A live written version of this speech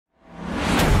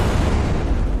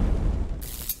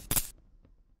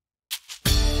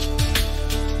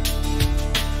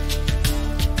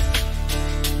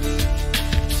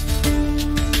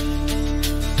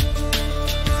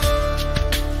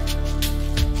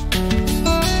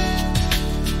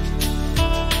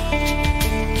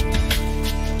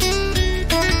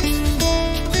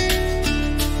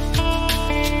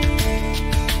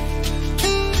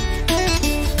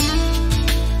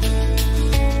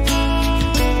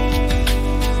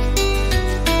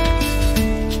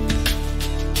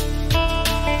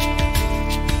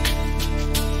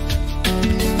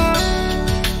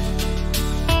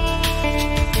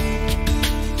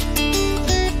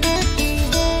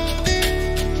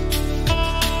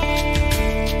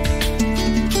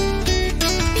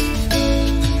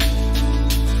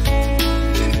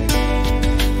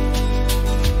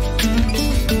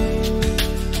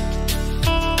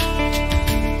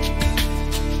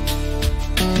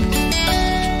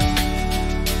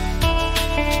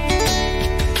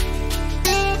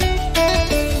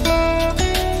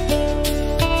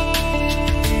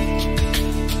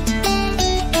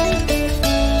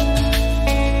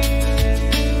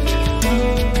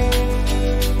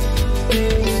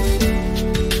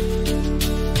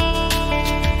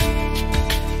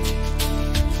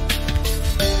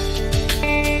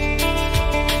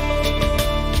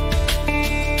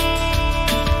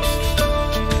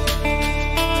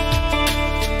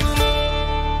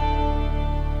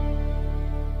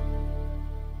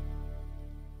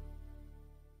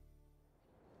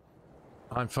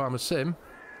I'm Farmer Sim.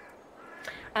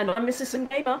 And I'm Mrs. Sim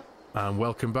Gamer. And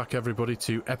welcome back, everybody,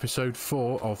 to episode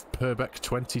 4 of Purbeck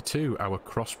 22, our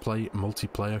crossplay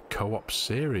multiplayer co-op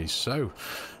series. So,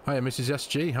 hiya, Mrs.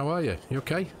 SG, how are you? You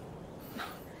okay?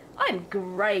 I'm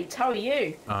great. How are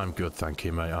you? I'm good, thank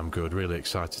you, mate. I'm good. Really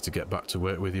excited to get back to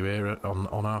work with you here on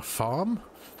our farm.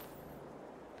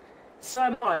 So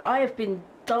am I. I have been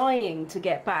dying to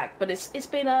get back, but it's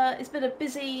been a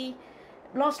busy.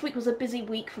 Last week was a busy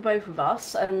week for both of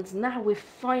us, and now we've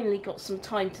finally got some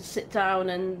time to sit down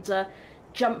and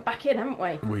jump back in, haven't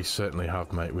we? We certainly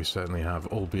have, mate. We certainly have.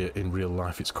 Albeit in real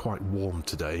life, it's quite warm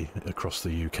today across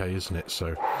the UK, isn't it?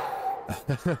 So.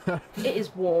 It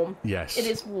is warm. Yes. It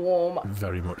is warm.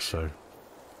 Very much so.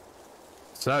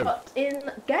 So. But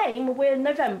in game, we're in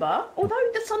November, although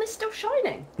the sun is still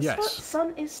shining. Yes. The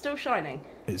sun is still shining.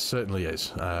 It certainly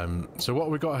is. So what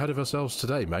have we got ahead of ourselves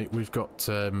today, mate? We've got,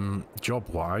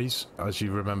 job-wise, as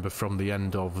you remember from the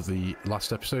end of the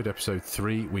last episode, episode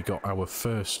 3, we got our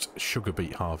first sugar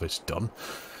beet harvest done.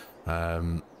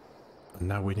 And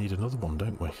now we need another one,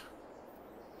 don't we?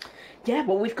 Yeah,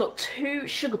 well, we've got 2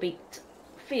 sugar beet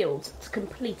fields to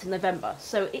complete in November,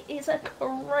 so it is a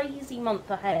crazy month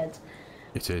ahead.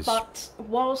 It is. But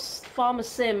whilst Farmer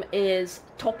Sim is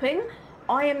topping,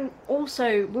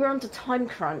 we're under time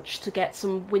crunch to get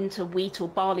some winter wheat or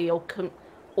barley or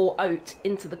oat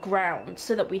into the ground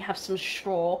so that we have some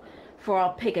straw for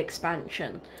our pig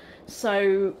expansion.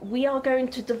 So we are going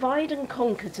to divide and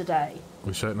conquer today.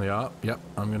 We certainly are. Yep,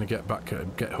 I'm going to get back,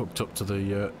 get hooked up to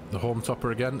the home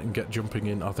topper again and get jumping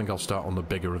in. I think I'll start on the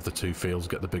bigger of the 2 fields,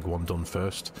 get the big one done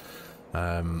first.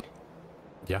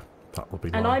 Yeah, that will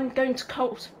be. And I'm going to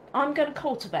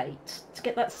cultivate to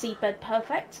get that seedbed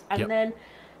perfect. And then,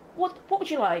 what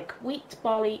would you like? Wheat,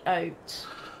 barley, oat.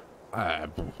 I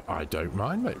don't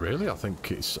mind, mate. Really, I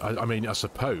think it's. I mean, I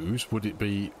suppose would it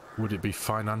be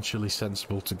financially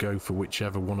sensible to go for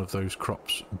whichever one of those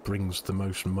crops brings the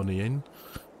most money in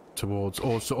towards,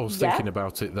 or thinking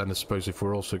about it then, I suppose if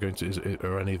we're also going to,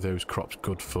 are any of those crops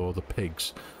good for the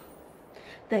pigs?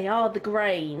 They are the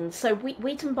grain. So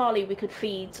wheat and barley we could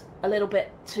feed a little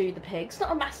bit to the pigs,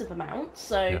 not a massive amount.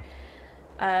 So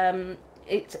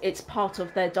it's part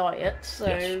of their diet.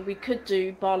 So we could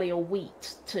do barley or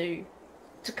wheat to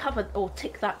cover or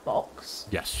tick that box.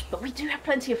 Yes. But we do have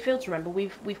plenty of fields. Remember,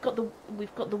 we've got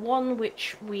the one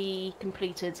which we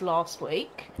completed last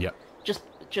week. Yep.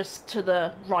 Just to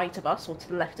the right of us or to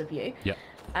the left of you. Yep.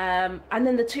 And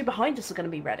then the 2 behind us are going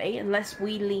to be ready unless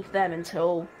we leave them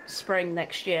until spring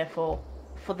next year for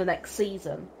the next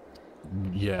season.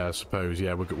 Yeah, I suppose.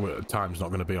 Yeah, time's not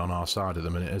going to be on our side at the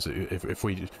minute, is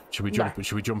it? Should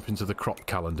we jump into the crop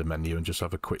calendar menu and just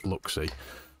have a quick look see?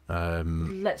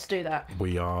 Let's do that.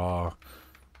 We are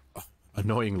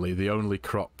annoyingly the only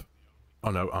crop.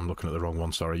 Oh no, I'm looking at the wrong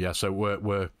one. Sorry. Yeah, so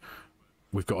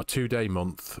we've got a 2-day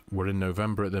month. We're in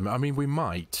November at the minute. I mean, we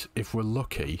might, if we're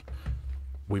lucky,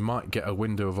 we might get a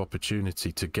window of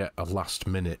opportunity to get a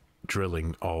last-minute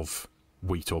drilling of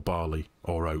wheat or barley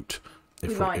or oat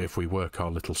if we work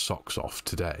our little socks off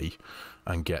today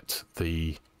and get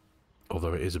the.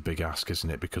 Although it is a big ask, isn't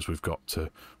it? Because we've got to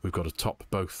top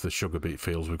both the sugar beet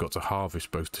fields, we've got to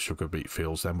harvest both the sugar beet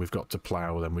fields, then we've got to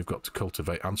plough, then we've got to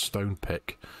cultivate and stone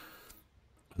pick,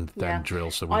 and then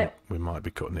drill. So we might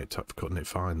be cutting it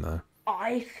fine there.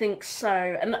 I think so,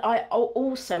 and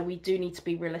we do need to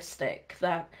be realistic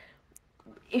that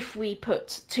if we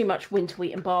put too much winter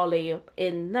wheat and barley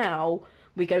in now,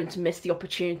 we're going to miss the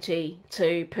opportunity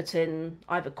to put in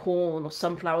either corn or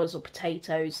sunflowers or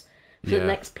potatoes for the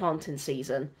next planting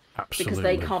season. Absolutely. Because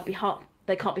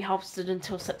they can't be harvested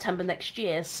until September next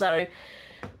year. So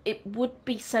it would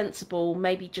be sensible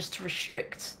maybe just to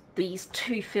restrict these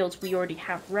 2 fields we already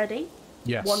have ready.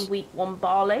 Yes. 1 wheat, 1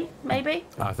 barley, maybe.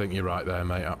 I think you're right there,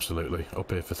 mate. Absolutely.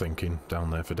 Up here for thinking, down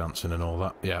there for dancing and all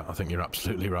that. Yeah, I think you're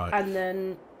absolutely right. And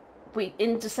then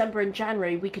in December and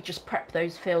January, we could just prep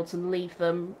those fields and leave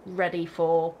them ready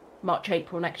for March,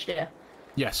 April next year.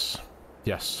 Yes.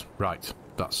 Yes. Right.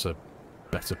 That's a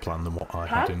better plan than what I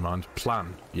had in mind.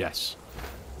 Plan. Yes.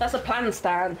 That's a plan,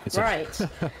 Stan. Right.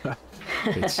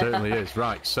 It certainly is.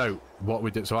 Right. So what we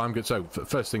did. So I'm good. So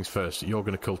first things first. You're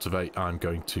going to cultivate. I'm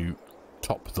going to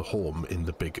top the home in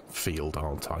the big field,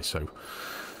 aren't I? So.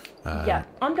 Yeah.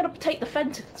 I'm going to take the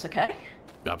fence. Okay.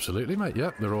 Absolutely, mate. Yeah,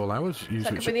 they're all ours. Is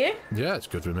that good with you? Yeah, it's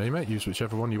good with me, mate. Use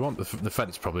whichever one you want. The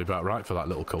fence is probably about right for that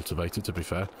little cultivator, to be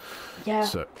fair. Yeah.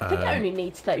 So, I think it only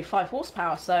needs 35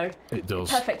 horsepower, so it does.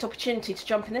 Perfect opportunity to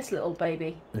jump in this little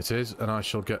baby. It is, and I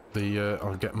shall get the.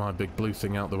 I'll get my big blue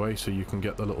thing out the way so you can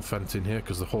get the little fence in here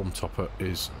because the home topper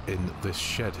is in this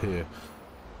shed here.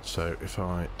 So if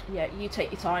I. Yeah, you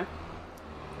take your time.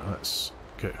 let's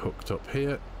get hooked up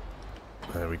here.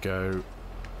 There we go.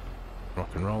 Rock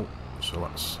and roll. So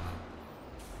let's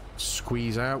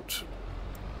squeeze out.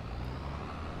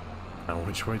 Now,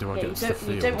 which way do I get to the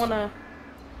field?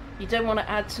 You don't want to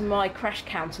add to my crash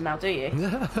counter now, do you?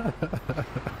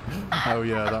 Oh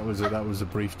yeah, that was a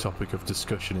brief topic of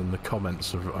discussion in the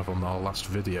comments of on our last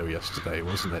video yesterday,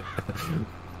 wasn't it?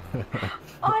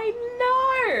 I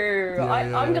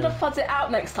know. I'm gonna fuzz it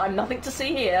out next time. Nothing to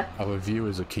see here. Our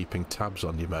viewers are keeping tabs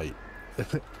on you, mate.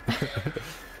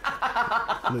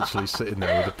 Literally sitting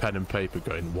there with a pen and paper,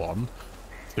 going 1,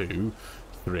 2,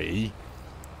 3.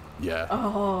 Yeah.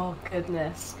 Oh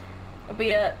goodness. It'll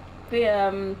be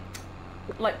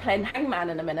like playing hangman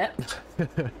in a minute.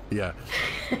 Yeah.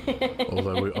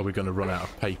 Although, are we going to run out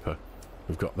of paper?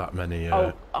 We've got that many.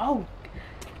 Oh.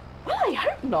 Well, I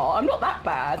hope not. I'm not that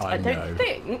bad. I don't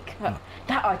think.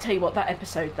 That I tell you what, that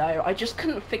episode though, I just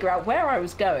couldn't figure out where I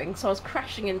was going, so I was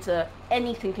crashing into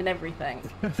anything and everything.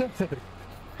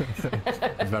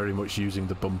 Very much using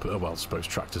the bumper. Well, I suppose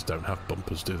tractors don't have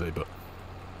bumpers, do they? But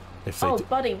if they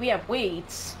buddy, we have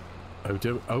weeds.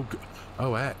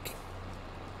 Oh, heck.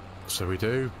 So we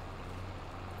do.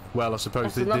 Well, I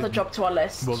suppose that's another job to our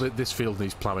list. Well, this field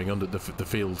needs ploughing under. The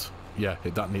field, yeah,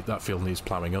 that field needs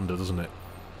ploughing under, doesn't it?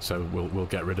 So we'll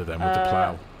get rid of them with the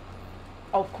plough.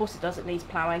 Oh, of course it does. It needs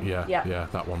ploughing. Yeah.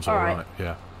 That one's all right.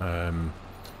 Yeah.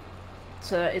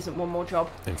 So there isn't one more job.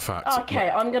 In fact. Okay,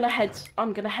 I'm gonna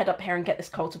head up here and get this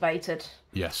cultivated.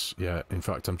 Yes. Yeah. In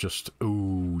fact, I'm just.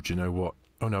 Ooh, do you know what?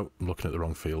 Oh no, I'm looking at the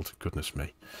wrong field. Goodness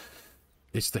me.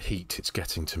 It's the heat. It's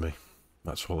getting to me.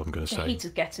 That's all I'm going to say. The heat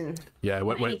is getting. Yeah,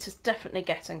 the heat is definitely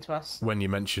getting to us. When you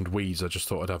mentioned weeds, I just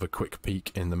thought I'd have a quick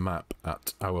peek in the map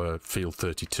at our field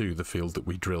 32, the field that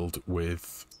we drilled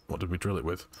with. What did we drill it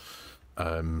with?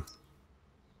 Canola.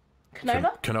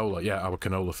 Canola, yeah, our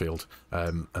canola field.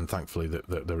 And thankfully,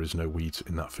 that there is no weeds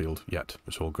in that field yet.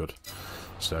 It's all good.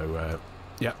 So,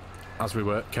 yeah, as we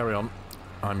were, carry on.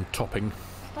 I'm topping.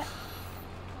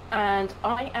 And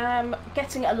I am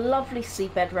getting a lovely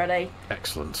seedbed ready.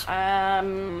 Excellent.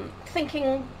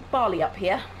 Thinking barley up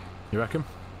here. You reckon?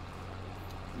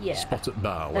 Yeah. Spot at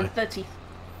barley.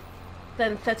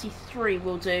 Then 33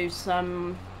 will do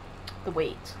the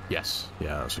wheat. Yes.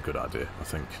 Yeah, that's a good idea, I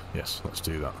think. Yes, let's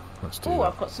do that. Oh,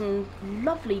 I've got some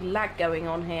lovely lag going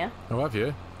on here. Oh, have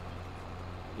you?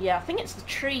 Yeah, I think it's the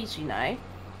trees, you know.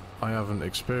 I haven't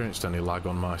experienced any lag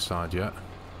on my side yet.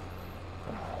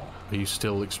 Are you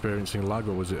still experiencing lag,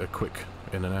 or was it a quick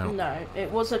in and out? No, it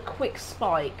was a quick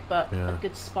spike, but a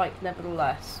good spike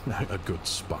nevertheless. A good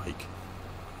spike.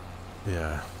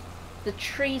 Yeah. The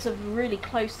trees are really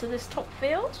close to this top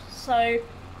field, so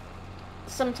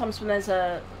sometimes when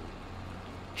there's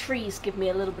trees give me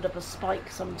a little bit of a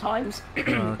spike sometimes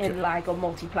in lag or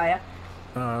multiplayer.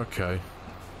 Oh, okay.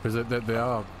 Because they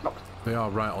are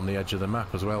right on the edge of the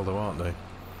map as well, though, aren't they?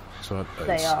 So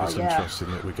it's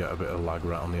interesting that we get a bit of lag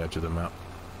right on the edge of the map.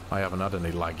 I haven't had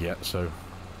any lag yet, so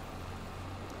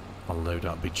I'll no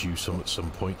doubt be due some at some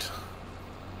point.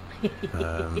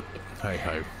 Hey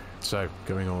ho. So,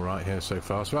 going all right here so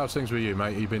far. So how's things with you,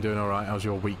 mate? You've been doing all right? How's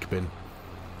your week been?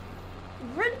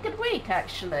 Really good week,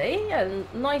 actually. A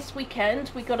nice weekend.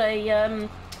 We got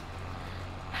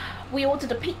we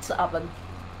ordered a pizza oven.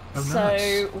 Oh, so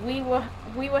nice.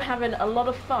 we were having a lot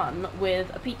of fun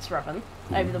with a pizza oven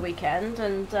over the weekend,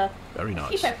 and very nice. A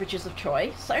few beverages of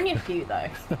choice. Only a few though.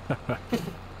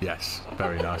 Yes,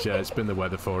 very nice. Yeah, it's been the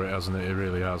weather for it, hasn't it? It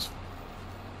really has.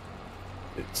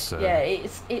 It's yeah,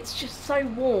 it's just so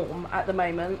warm at the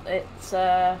moment. It's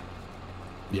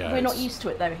yeah, we're not used to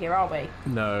it though here, are we?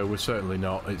 No, we're certainly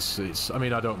not. It's I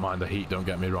mean, I don't mind the heat, don't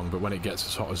get me wrong, but when it gets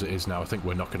as hot as it is now, I think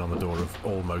we're knocking on the door of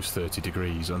almost 30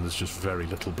 degrees, and there's just very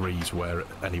little breeze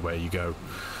anywhere you go,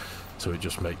 so it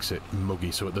just makes it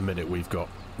muggy. So at the minute we've got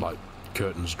like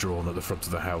curtains drawn at the front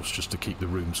of the house just to keep the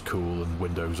rooms cool and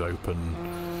windows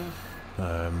open.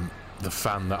 The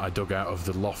fan that I dug out of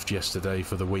the loft yesterday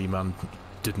for the wee man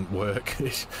didn't work.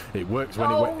 It worked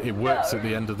when it worked at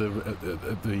the end of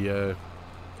the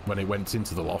when it went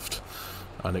into the loft,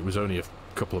 and it was only a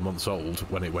couple of months old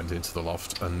when it went into the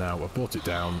loft, and now I brought it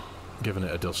down, given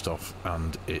it a dust off,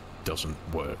 and it doesn't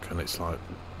work. And it's like,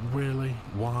 really?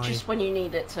 Why? Just when you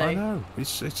need it to. I know.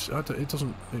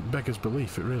 It beggars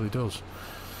belief. It really does.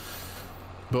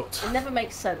 But it never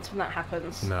makes sense when that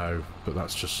happens. No, but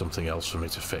that's just something else for me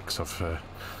to fix.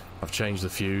 I've changed the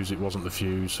fuse. It wasn't the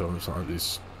fuse, so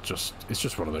it's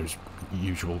just one of those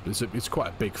usual. It's quite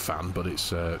a big fan, but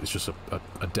it's just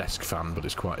a desk fan, but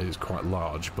it's quite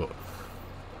large. But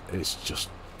it's just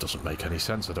doesn't make any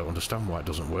sense. I don't understand why it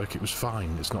doesn't work. It was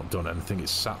fine. It's not done anything.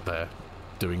 It's sat there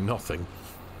doing nothing.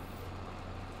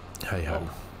 Hey ho,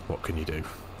 what can you do?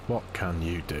 What can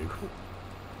you do?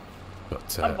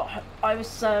 But I've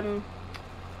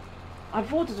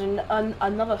ordered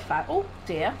another fan. Oh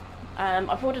dear,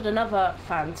 I've ordered another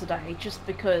fan today just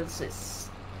because it's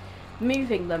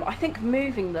moving them. I think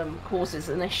moving them causes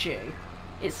an issue.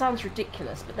 It sounds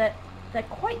ridiculous, but they're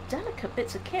quite delicate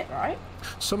bits of kit, right?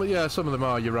 some of them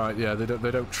are. You're right. Yeah,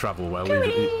 they don't travel well.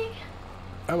 Cooey!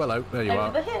 Oh hello, there you are.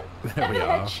 Over the hip. There we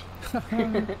are.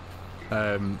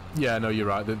 Yeah, no, you're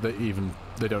right.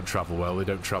 They don't travel well. They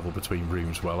don't travel between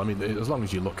rooms well. I mean, as long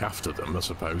as you look after them, I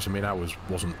suppose. I mean, ours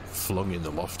wasn't flung in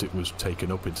the loft. It was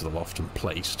taken up into the loft and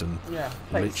placed and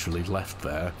literally left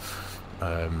there.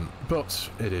 But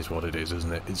it is what it is,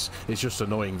 isn't it? It's just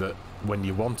annoying that when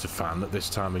you want a fan at this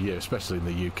time of year, especially in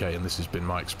the UK, and this has been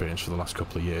my experience for the last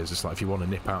couple of years, it's like if you want to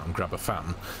nip out and grab a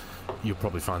fan, you'll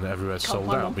probably find that everywhere's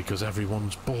sold out because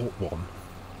everyone's bought one.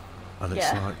 And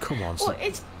it's like, come on. Well,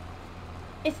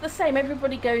 it's the same.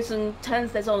 Everybody goes and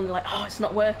turns theirs on and like, oh, it's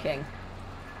not working.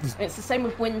 It's the same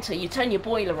with winter. You turn your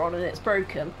boiler on and it's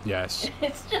broken. Yes.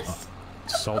 It's just...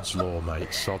 Sod's law,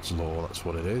 mate. Sod's law. That's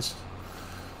what it is.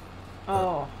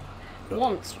 Oh.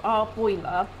 Once our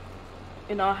boiler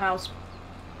in our house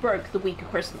broke the week of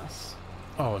Christmas.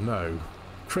 Oh, no.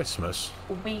 Christmas?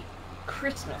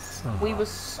 Christmas. Oh. We were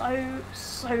so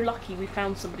lucky we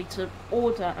found somebody to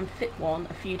order and fit one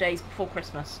a few days before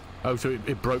Christmas. Oh, so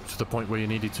it broke to the point where you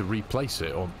needed to replace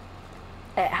it, or...?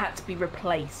 It had to be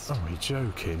replaced. Oh, you're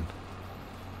joking.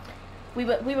 We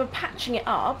were patching it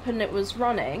up and it was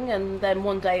running, and then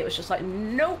one day it was just like,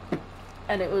 nope!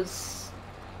 And it was,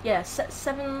 yeah,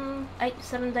 7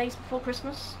 days before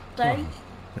Christmas Day. Oh.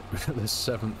 The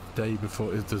 7th day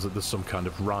before... There's some kind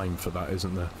of rhyme for that,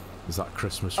 isn't there? Is that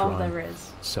Christmas rhyme? Oh, there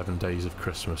is. 7 days of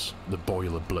Christmas. The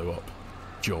boiler blew up.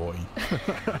 Joy.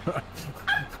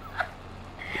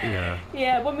 Yeah.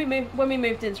 Yeah. When we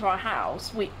moved into our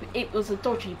house, it was a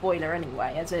dodgy boiler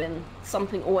anyway, as in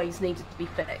something always needed to be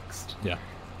fixed. Yeah.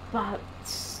 But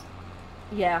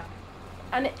yeah,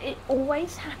 and it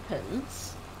always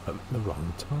happens at the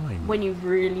wrong time when you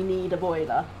really need a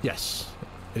boiler. Yes,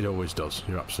 it always does.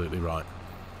 You're absolutely right.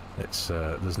 It's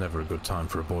there's never a good time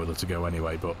for a boiler to go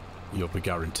anyway, but you'll be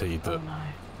guaranteed that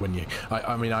when you...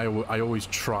 I mean, I always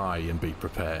try and be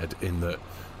prepared in that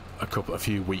a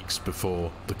few weeks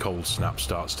before the cold snap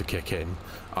starts to kick in,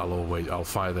 I'll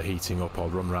fire the heating up, I'll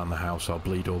run around the house, I'll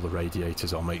bleed all the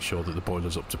radiators, I'll make sure that the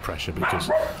boiler's up to pressure,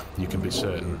 because you can be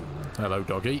certain... Hello,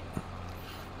 doggy. You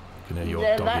can hear your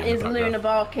doggy that in the is background. Luna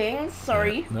barking,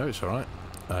 sorry. Yeah. No, it's alright.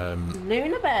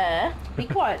 Luna Bear, be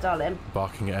quiet, darling.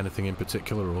 Barking at anything in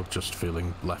particular, or just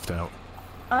feeling left out?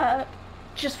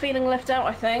 Just feeling left out,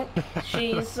 I think.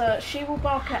 She will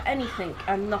bark at anything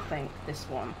and nothing, this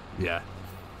one. Yeah.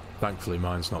 Thankfully,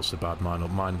 mine's not so bad.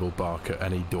 Mine will bark at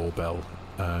any doorbell,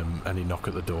 any knock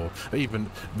at the door. Even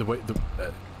the way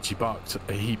he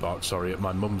barked, sorry, at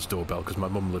my mum's doorbell, because my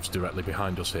mum lives directly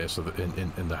behind us here, so that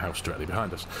in the house directly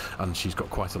behind us, and she's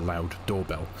got quite a loud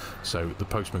doorbell. So the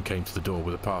postman came to the door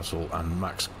with a parcel, and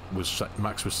Max was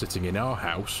sitting in our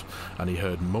house, and he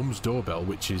heard mum's doorbell,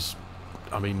 which is,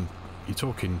 I mean, you're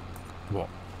talking what?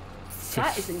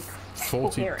 That is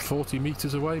incredible. 40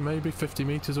 meters away, maybe 50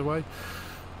 meters away.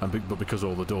 But because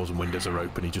all the doors and windows are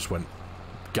open, he just went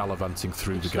gallivanting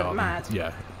through the garden. Mad.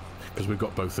 Yeah, because we've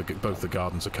got both the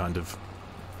gardens are kind of,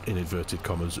 in inverted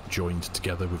commas, joined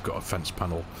together. We've got a fence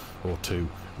panel or two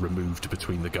removed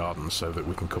between the gardens so that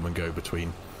we can come and go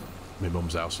between my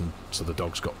mum's house, and so the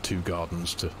dog's got two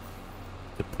gardens to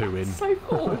poo in. So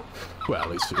cool.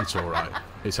 Well, it's all right.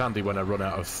 It's handy when I run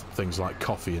out of things like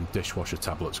coffee and dishwasher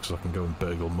tablets, because I can go and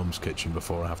burgle mum's kitchen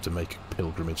before I have to make a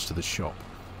pilgrimage to the shop.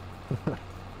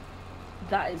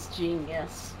 That is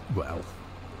genius. Well,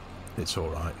 it's all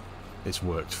right. It's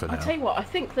worked for now. I tell you what, I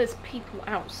think there's people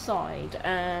outside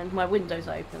and my window's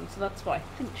open, so that's what I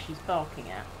think she's barking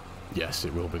at. Yes,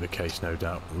 it will be the case, no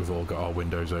doubt. We've all got our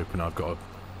windows open.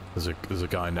 There's a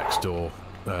guy next door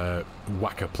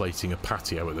whacker plating a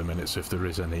patio at the minute, so if there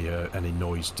is any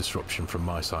noise disruption from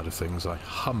my side of things, I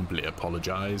humbly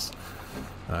apologise.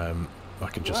 I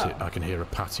can hear a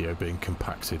patio being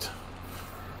compacted.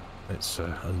 It's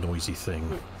a noisy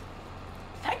thing.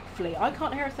 Thankfully, I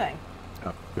can't hear a thing.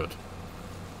 Oh, good.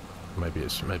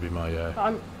 Maybe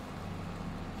my.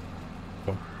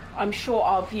 I'm sure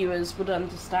our viewers would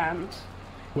understand.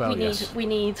 Well, yes. We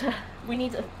need the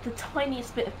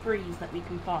tiniest bit of breeze that we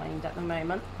can find at the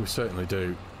moment. We certainly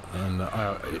do, and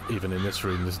even in this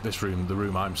room, the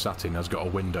room I'm sat in has got a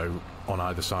window on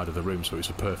either side of the room, so it's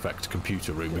a perfect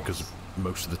computer room because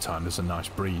most of the time there's a nice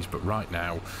breeze. But right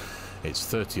now, It's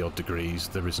 30 odd degrees.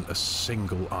 There isn't a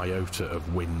single iota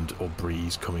of wind or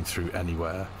breeze coming through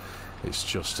anywhere. It's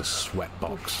just a sweat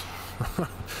box.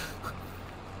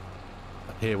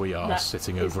 Here we are,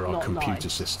 sitting over our computer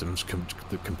systems.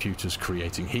 The computer's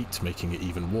creating heat, making it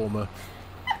even warmer.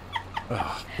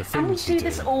 Oh, the things and we do you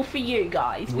this all for you,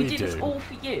 guys. We do this all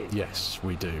for you. Yes,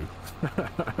 we do.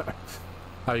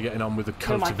 How are you getting on with the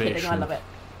cultivation? Who am I kidding? I love it.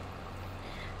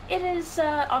 It is.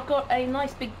 I've got a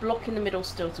nice big block in the middle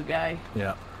still to go.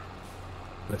 Yeah.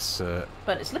 This.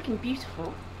 But it's looking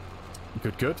beautiful.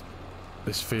 Good, good.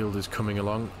 This field is coming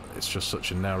along. It's just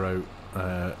such a narrow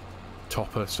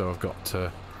topper, so I've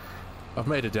got. I've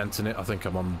made a dent in it. I think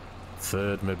I'm on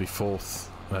 3rd, maybe 4th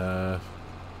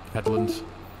headland. Ooh.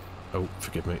 Oh,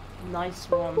 forgive me. Nice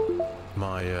one.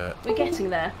 My. We're getting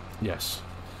there. Yes.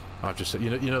 I've just said.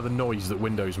 You know the noise that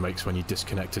Windows makes when you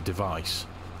disconnect a device.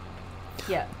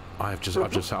 Yeah. I've just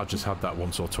had that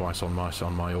once or twice on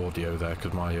my audio there,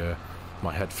 because my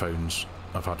headphones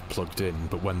I've had plugged in,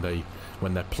 but when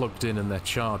they're plugged in and they're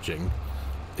charging,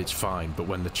 it's fine. But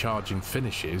when the charging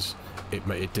finishes,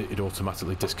 it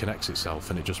automatically disconnects itself,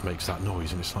 and it just makes that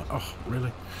noise, and it's like, oh,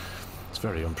 really? It's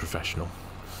very unprofessional.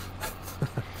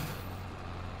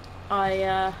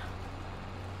 I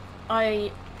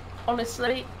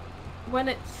honestly, when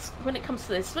it comes to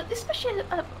this, especially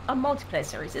a multiplayer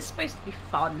series, it's supposed to be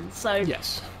fun. So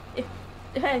yes, if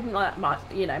anything like my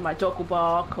dog will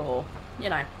bark, or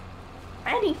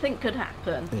anything could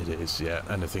happen. It is, yeah,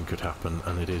 anything could happen,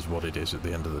 and it is what it is at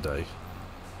the end of the day.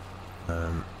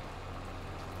 I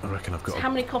reckon I've got. So how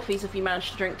many coffees have you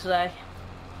managed to drink today?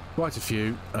 Quite a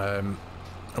few. I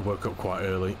woke up quite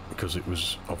early because it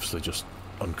was obviously just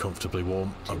uncomfortably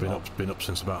warm. I've been up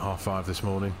since about 5:30 this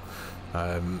morning.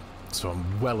 So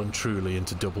I'm well and truly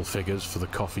into double figures for the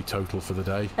coffee total for the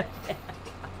day.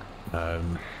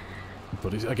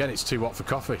 But again, it's too hot for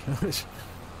coffee.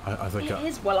 I think it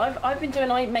is. Well, I've been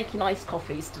making iced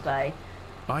coffees today.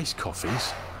 Iced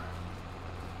coffees?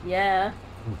 Yeah.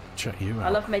 Ooh, check you out. I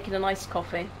love making an iced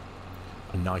coffee.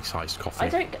 A nice iced coffee.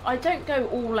 I don't go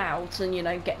all out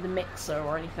and get the mixer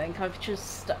or anything. I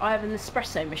have an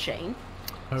espresso machine.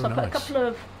 Oh, so I nice. put a couple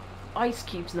of ice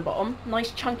cubes in the bottom,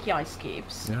 nice chunky ice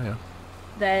cubes. Yeah, yeah.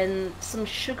 Then some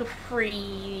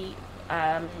sugar-free,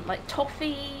 like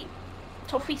toffee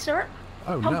syrup.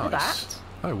 Oh, Pump nice. That.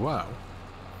 Oh, wow.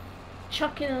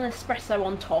 Chuck in an espresso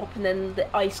on top, and then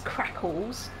the ice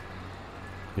crackles.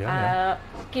 Yeah.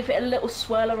 Give it a little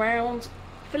swirl around,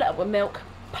 fill it up with milk,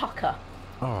 pucker.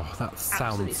 Oh, that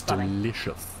sounds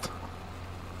delicious.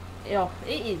 Yeah,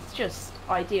 it is just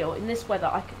ideal. In this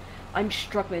weather, I'm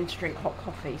struggling to drink hot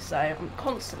coffee, so I'm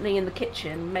constantly in the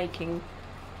kitchen making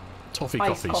toffee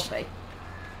iced coffees. Coffee.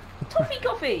 Toffee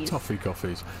coffees. Toffee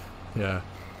coffees. Yeah.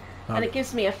 And it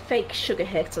gives me a fake sugar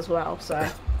hit as well, so.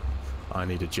 I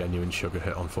need a genuine sugar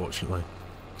hit, unfortunately.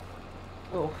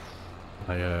 Oh.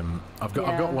 I've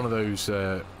got one of those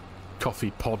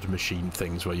coffee pod machine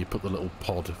things where you put the little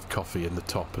pod of coffee in the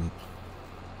top and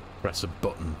press a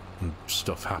button and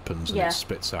stuff happens and it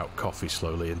spits out coffee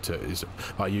slowly into it.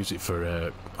 I use it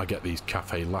for I get these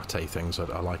cafe latte things.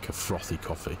 I like a frothy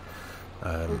coffee,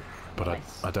 but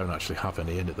nice. I don't actually have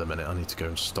any in at the minute. I need to go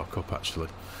and stock up actually.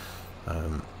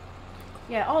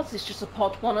 Yeah, ours is just a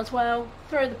pod one as well.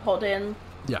 Throw the pod in.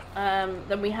 Yeah.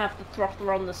 Then we have the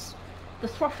throther on the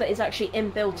throther is actually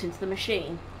inbuilt into the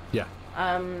machine. Yeah.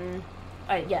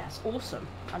 Yeah, it's awesome.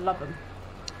 I love them.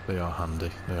 They are handy.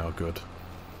 They are good.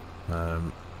 So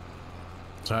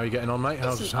how are you getting on, mate?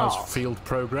 How's field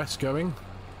progress going?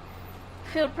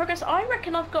 Field progress? I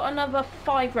reckon I've got another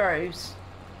 5 rows.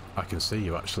 I can see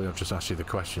you actually. I've just asked you the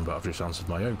question, but I've just answered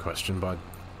my own question by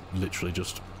literally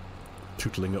just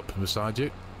tootling up beside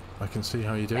you. I can see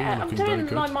how you're doing. Yeah, you're looking I'm doing very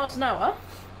good. 9 miles an hour.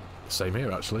 Same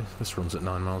here actually. This runs at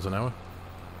 9 miles an hour.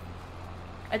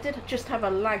 I did just have a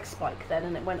lag spike then,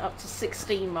 and it went up to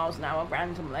 16 miles an hour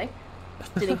randomly.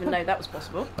 Didn't even know that was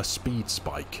possible. A speed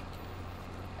spike.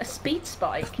 A speed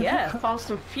spike, yeah. Fast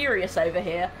and furious over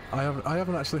here. I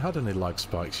haven't actually had any lag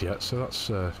spikes yet, so that's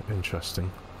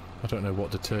interesting. I don't know what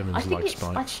determines lag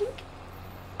spikes.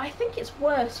 I think it's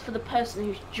worse for the person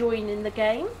who's joining the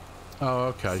game. Oh,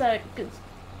 okay. So, cause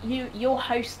you're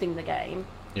hosting the game.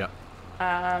 Yeah.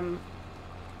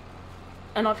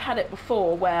 And I've had it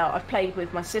before where I've played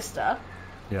with my sister.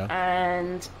 Yeah.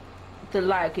 And the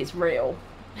lag is real.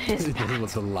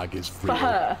 The lag is real. For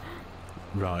her.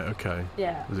 Right, okay.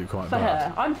 Yeah. Is it quite bad? For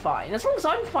her. I'm fine. As long as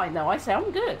I'm fine, though, I say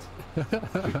I'm good.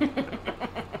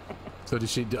 So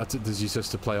does your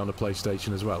sister play on a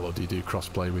PlayStation as well, or do you do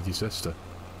cross-play with your sister?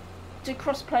 Do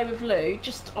cross-play with Lou,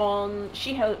 just on...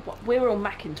 We're on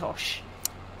Macintosh,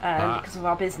 because of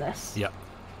our business. Yep.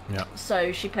 Yeah.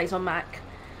 So she plays on Mac.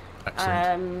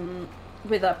 Excellent.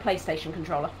 With a PlayStation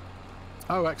controller.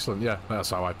 Oh, excellent. Yeah,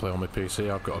 that's how I play on my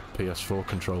PC. I've got a PS4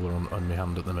 controller on my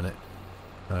hand at the minute.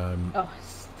 Oh,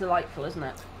 it's delightful, isn't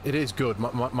it? It is good.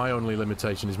 My only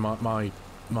limitation is my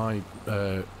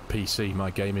PC, my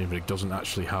gaming rig, doesn't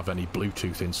actually have any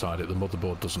Bluetooth inside it. The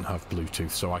motherboard doesn't have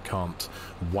Bluetooth, so I can't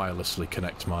wirelessly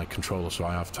connect my controller. So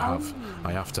I have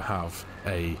to have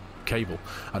a cable.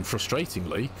 And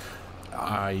frustratingly,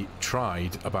 I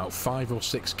tried about 5 or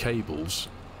 6 cables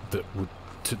that would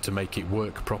to make it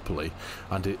work properly,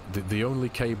 and the only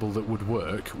cable that would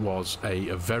work was a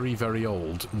very, very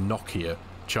old Nokia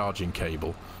charging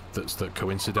cable that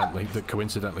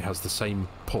coincidentally has the same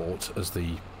port as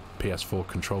the PS4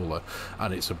 controller,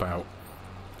 and it's about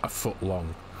a foot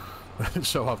long.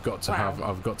 So I've got to have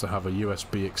a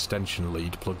USB extension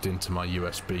lead plugged into my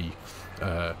USB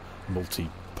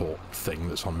multi-port thing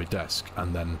that's on my desk,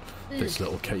 and then this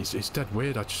little case. It's dead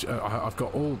weird. I've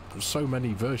got so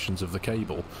many versions of the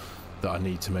cable that I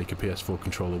need to make a PS4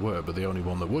 controller work, but the only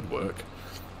one that would work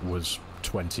was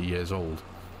 20 years old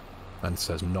and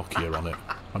says Nokia on it.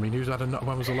 I mean,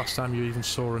 when was the last time you even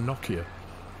saw a Nokia?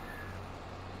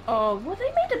 Oh, well,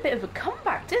 they made a bit of a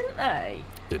comeback, didn't they?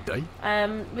 Did they?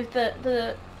 With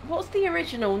the what's the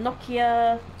original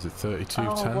Nokia? Is it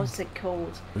 3210? Oh, what's it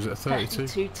called? Was it a 32?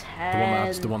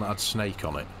 3210. The one that had Snake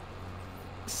on it.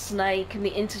 Snake and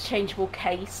the interchangeable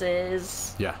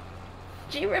cases. Yeah.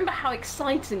 Do you remember how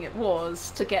exciting it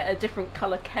was to get a different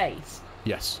colour case?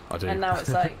 Yes, I do. And now it's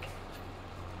like...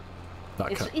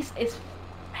 it's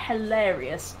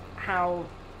hilarious how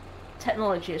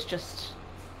technology is just...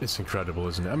 It's incredible,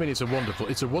 isn't it? I mean, it's a wonderful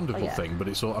thing, but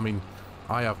it's all... I mean,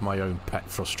 I have my own pet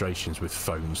frustrations with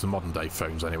phones, the modern day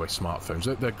phones anyway, smartphones.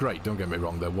 They're great, don't get me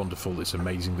wrong, they're wonderful. It's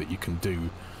amazing that you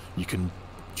can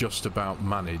just about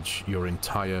manage your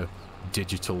entire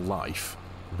digital life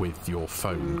with your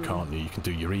phone, can't you? You can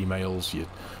do your emails,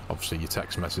 obviously your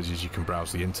text messages, you can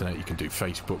browse the internet, you can do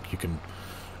Facebook, you can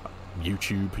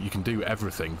YouTube, you can do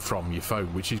everything from your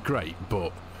phone, which is great,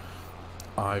 but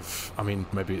I mean,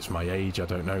 maybe it's my age, I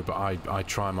don't know, but I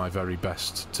try my very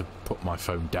best to put my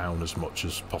phone down as much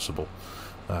as possible.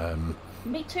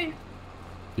 Me too.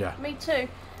 Yeah. Me too.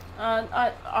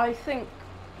 I think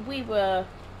we were...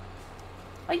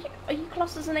 Are you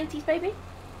classed as an 80s baby?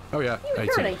 Oh yeah,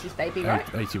 You're an 80s baby, right?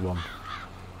 81.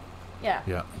 Yeah.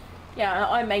 Yeah. Yeah,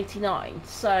 I'm 89,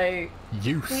 so...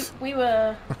 Youth. We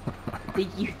were the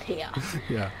youth here.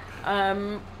 Yeah.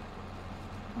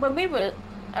 When we were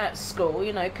at school,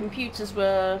 you know, computers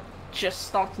were just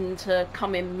starting to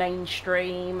come in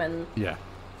mainstream, and yeah,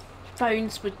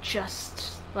 phones were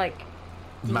just like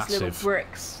these massive little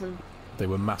bricks, and they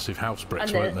were massive house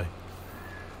bricks, weren't they?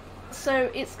 So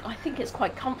I think it's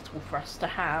quite comfortable for us to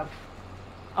have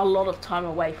a lot of time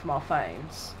away from our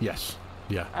phones. Yes.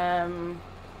 Yeah.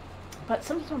 But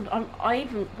sometimes I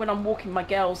even when I'm walking my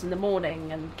girls in the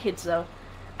morning and kids are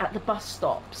at the bus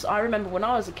stops, I remember when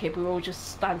I was a kid we were all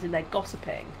just standing there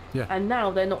gossiping. Yeah. And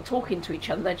now they're not talking to each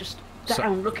other; they're just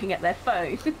down looking at their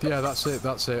phone. Yeah, that's it.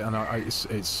 And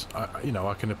you know,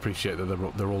 I can appreciate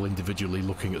that they're all individually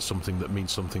looking at something that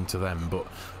means something to them. But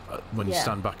when you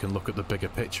stand back and look at the bigger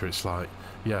picture, it's like,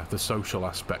 yeah, the social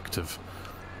aspect of,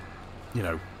 you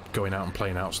know, going out and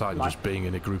playing outside and just being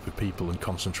in a group of people and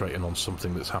concentrating on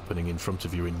something that's happening in front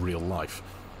of you in real life,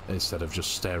 instead of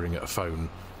just staring at a phone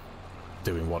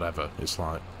doing whatever. It's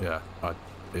like, yeah,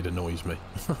 it annoys me.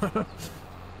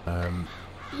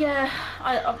 Yeah,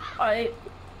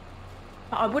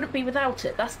 I wouldn't be without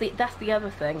it. That's the other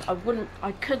thing.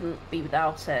 I couldn't be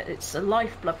without it. It's a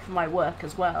lifeblood for my work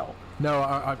as well. No,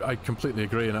 I completely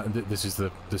agree, and this is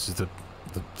the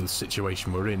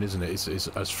situation we're in, isn't it? It's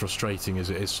as frustrating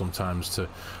as it is sometimes to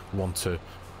want to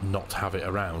not have it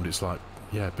around. It's like,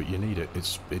 yeah, but you need it.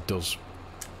 It does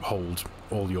hold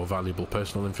all your valuable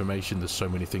personal information. There's so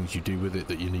many things you do with it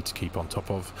that you need to keep on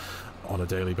top of on a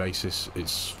daily basis.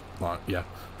 It's like, yeah,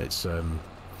 it's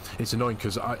annoying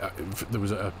because there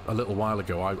was a little while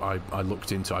ago I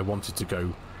looked into, I wanted to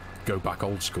go back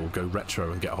old school, go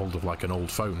retro and get hold of like an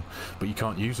old phone, but you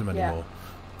can't use them anymore.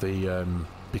 Yeah.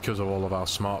 Because of all of our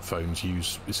smartphones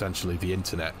use essentially the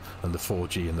internet and the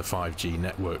 4G and the 5G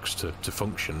networks to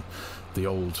function. The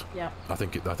old, I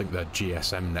think they're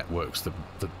GSM networks, the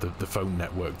phone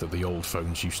network that the old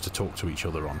phones used to talk to each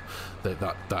other on,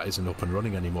 that isn't up and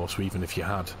running anymore. So even if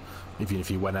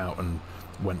you went out and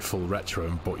went full retro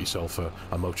and bought yourself a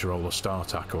Motorola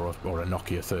StarTAC or a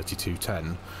Nokia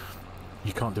 3210,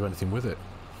 you can't do anything with it.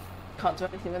 Can't do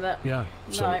anything with it. Yeah.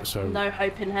 So no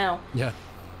hope in hell. Yeah.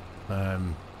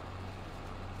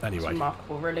 Anyway, it's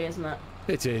remarkable, really, isn't it?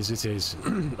 it is. It is.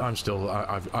 I'm still.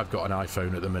 I've got an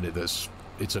iPhone at the minute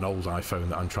it's an old iPhone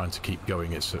that I'm trying to keep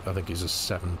going. I think it's a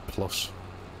 7 Plus,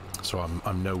 so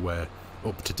I'm nowhere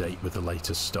up to date with the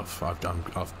latest stuff.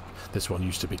 This one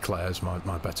used to be Claire's,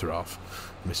 my better half,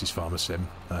 Mrs. Farmer Sim.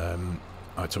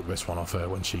 I took this one off her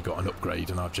when she got an upgrade,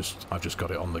 and I've just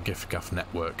got it on the giffgaff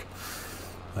network.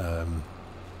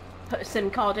 Put a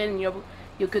SIM card in, you're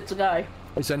good to go.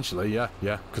 Essentially, yeah,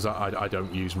 because I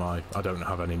don't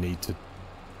have any need to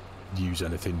use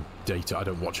anything data. I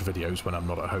don't watch videos when I'm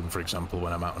not at home, for example,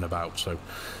 when I'm out and about, so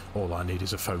all I need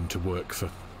is a phone to work for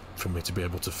me to be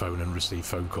able to phone and receive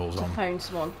phone calls on. Phone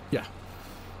someone. Yeah.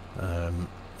 And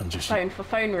just a phone for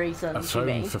phone reasons. A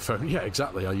phone for phone. Yeah,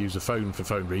 exactly. I use a phone for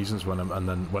phone reasons when I'm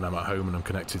at home and I'm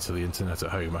connected to the internet at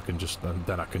home. I can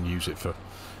then I can use it for,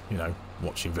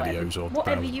 watching videos or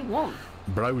whatever you want.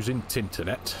 Browsing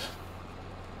Tinternet.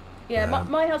 Yeah,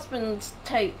 my husband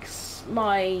takes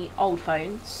my old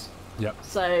phones. Yep.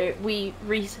 So we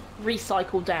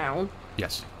recycle down.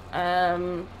 Yes.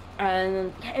 And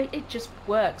it just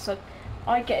works. So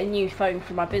I get a new phone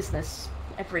for my business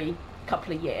every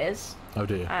couple of years. Oh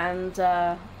dear. And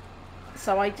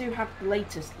so I do have the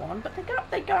latest one, but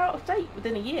they go out of date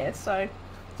within a year. So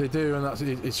they do,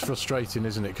 and it's frustrating,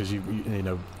 isn't it? Because you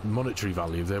monetary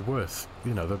value, they're worth,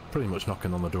 they're pretty much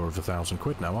knocking on the door of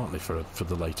 £1,000 now, aren't they, for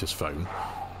the latest phone?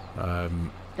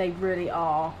 They really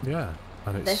are. Yeah.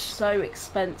 And they're so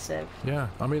expensive. Yeah,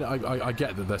 I mean, I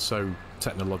get that they're so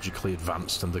technologically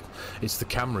advanced, and it's the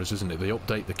cameras, isn't it? They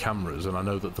update the cameras, and I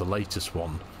know that the latest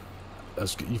one,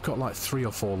 you've got like 3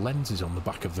 or 4 lenses on the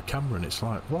back of the camera, and it's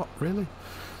like, what, really?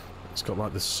 It's got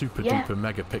like the super duper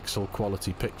megapixel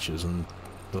quality pictures, and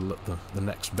the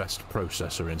next best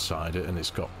processor inside it, and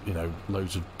it's got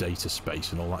loads of data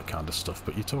space and all that kind of stuff.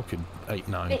 But you're talking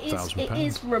 £8,000-9,000. It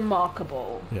is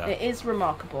remarkable. Yeah. It is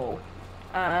remarkable.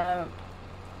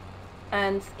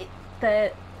 And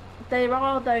there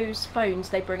are those phones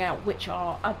they bring out which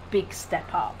are a big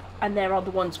step up, and there are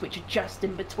the ones which are just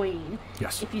in between.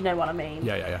 Yes. If you know what I mean.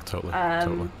 Yeah, totally.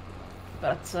 Totally.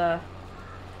 But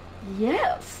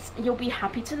yes, you'll be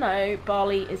happy to know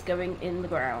barley is going in the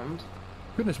ground.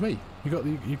 Goodness me, you got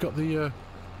the.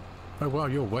 Oh wow,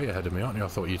 you're way ahead of me, aren't you? I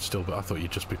thought you'd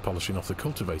just be polishing off the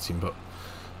cultivating, but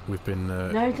we've been.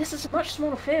 No, this is a much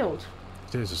smaller field.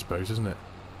 It is, I suppose, isn't it?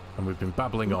 And we've been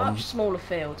babbling on. Much smaller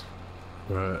field.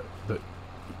 That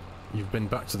you've been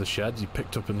back to the shed, you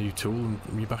picked up a new tool, and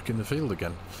you're back in the field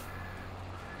again.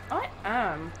 I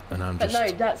am. And I'm but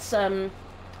no, that's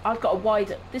I've got a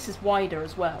wider. This is wider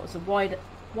as well. It's a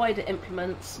wider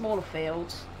implement, smaller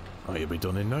field. Oh, you'll be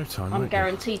done in no time. I'm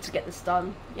guaranteed to get this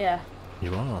done. Yeah.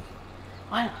 You are.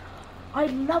 I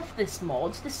love this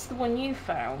mod. This is the one you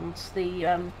found. The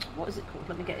what is it called?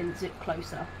 Let me get in it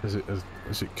closer. Is it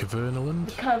Cavernaland?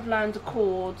 The Curveland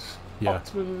Accord Yeah.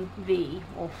 Optimum V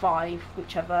or 5,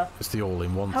 whichever. It's the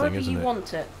all-in-one However thing, isn't it? you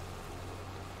want it.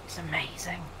 It's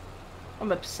amazing.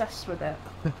 I'm obsessed with it.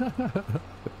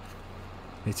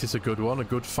 It is a good one, a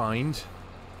good find.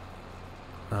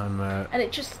 And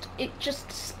it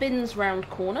just spins round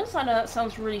corners. I know that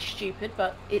sounds really stupid,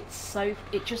 but it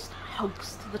just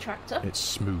hugs to the tractor. It's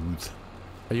smooth.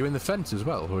 Are you in the fence as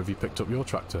well, or have you picked up your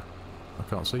tractor? I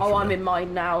can't see. Oh, I'm in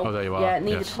mine now. Oh, there you are. Yeah, it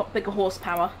needed bigger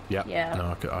horsepower. Yeah. Yeah.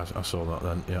 No, I saw that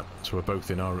then. Yeah. So we're both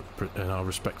in our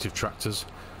respective tractors.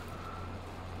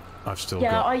 I've still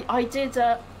got. Yeah, I did.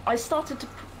 I started to.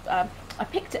 I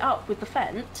picked it up with the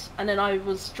Fendt, and then I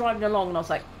was driving along, and I was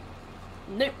like,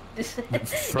 nope, this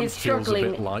is struggling.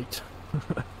 A bit light.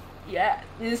 Yeah,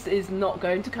 this is not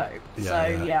going to cope. Yeah,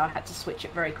 so yeah, I had to switch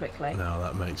it very quickly. No,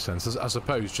 that makes sense. I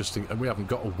suppose and we haven't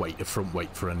got a front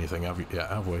weight for anything, have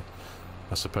we?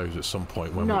 I suppose at some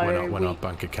point when our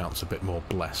bank account's a bit more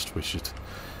blessed, we should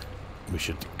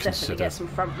definitely consider get some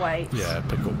front weights. Yeah,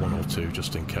 pick up 1 or 2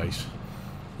 just in case.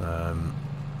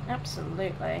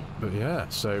 Absolutely. But yeah,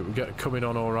 so we get coming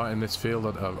on all right in this field.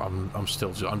 I'm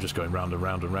just going round and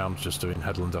round and round, just doing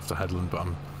headland after headland. But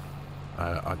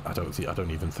I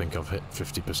don't even think I've hit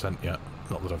 50% yet.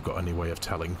 Not that I've got any way of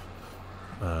telling.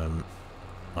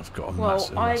 I've got a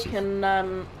massive. Well, I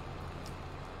can.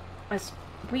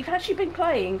 We've actually been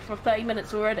playing for 30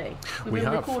 minutes already. We've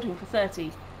been recording for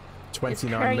 30.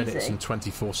 29 minutes and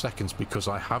 24 seconds, because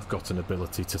I have got an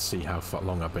ability to see how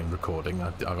long I've been recording.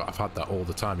 I've had that all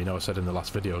the time. I said in the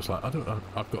last video, I was like,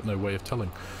 I've got no way of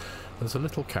telling. There's a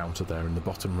little counter there in the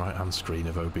bottom right hand screen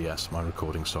of OBS, my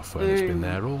recording software. It's been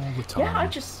there all the time. Yeah,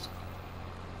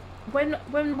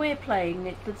 when we're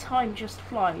playing, the time just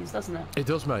flies, doesn't it? It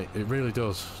does, mate. It really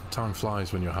does. Time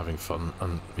flies when you're having fun,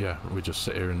 and yeah, we just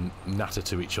sit here and natter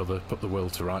to each other, put the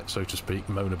world to right, so to speak,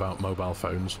 moan about mobile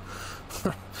phones.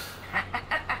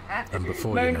 And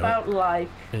before moan you know about life.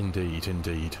 Indeed,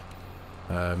 indeed.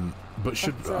 But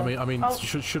should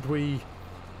should we?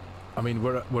 I mean,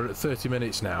 we're at 30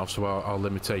 minutes now, so our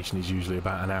limitation is usually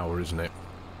about an hour, isn't it?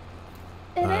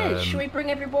 It is. Should we bring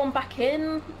everyone back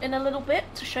in a little bit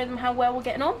to show them how well we're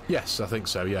getting on? Yes, I think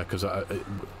so. Yeah, because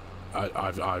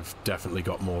I've definitely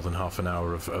got more than half an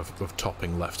hour of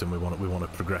topping left, and we want to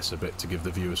progress a bit to give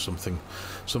the viewers something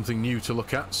new to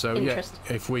look at. So yeah,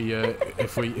 if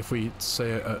we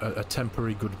say a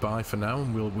temporary goodbye for now,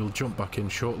 and we'll jump back in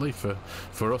shortly.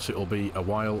 For us, it'll be a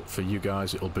while. For you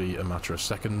guys, it'll be a matter of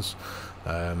seconds.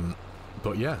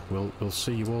 But yeah, we'll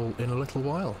see you all in a little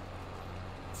while.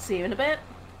 See you in a bit.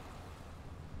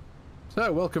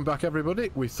 So, welcome back, everybody.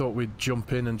 We thought we'd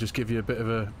jump in and just give you a bit of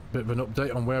an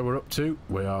update on where we're up to.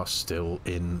 We are still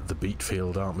in the beet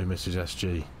field, aren't we, Mrs.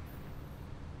 SG?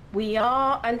 We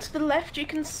are, and to the left you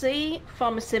can see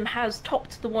Farmer Sim has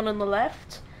topped the one on the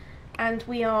left, and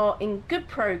we are in good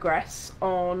progress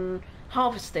on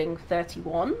harvesting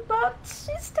 31, but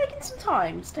it's taking some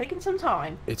time. It's taking some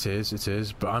time. It is.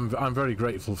 But I'm very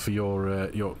grateful for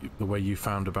the way you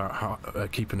found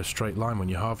about keeping a straight line when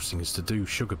you're harvesting is to do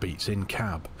sugar beets in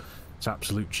cab. It's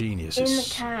absolute genius. In the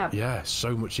cab. Yeah,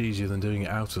 so much easier than doing it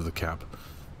out of the cab.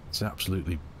 It's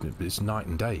night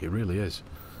and day. It really is.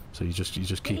 So you just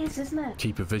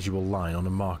keep a visual line on a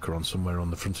marker on somewhere on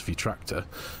the front of your tractor,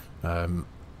 and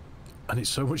it's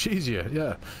so much easier.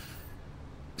 Yeah.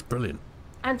 Brilliant.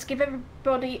 And to give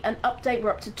everybody an update,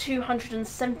 we're up to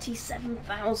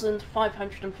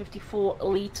 277,554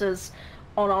 litres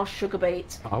on our sugar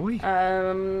beet. Are we? We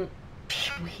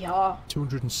are.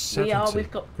 270? We are.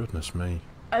 We've got... Goodness me.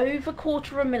 Over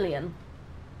 250,000.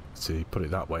 See, put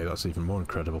it that way, that's even more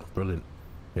incredible. Brilliant.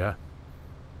 Yeah.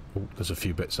 Oh, there's a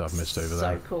few bits I've missed over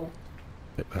there. So cool.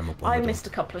 Pick them up I missed a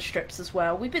couple of strips as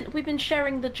well. We've been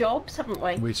sharing the jobs, haven't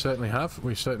we? We certainly have.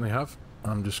 We certainly have.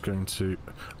 I'm just going to...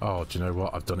 Oh, do you know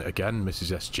what? I've done it again,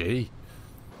 Mrs. SG.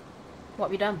 What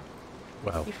have you done?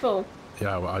 Well... You full?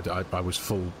 Yeah, well, I was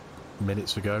full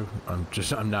minutes ago. I'm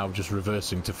now just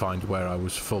reversing to find where I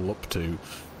was full up to.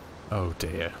 Oh,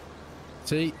 dear.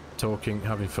 See? Talking,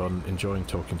 having fun, enjoying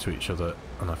talking to each other,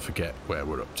 and I forget where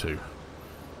we're up to.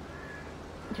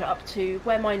 You're up to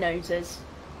where my nose is.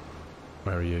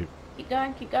 Where are you? Keep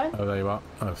going, keep going. Oh, there you are.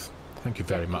 Oh, thank you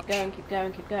very much. Keep going, keep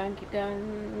going, keep going, keep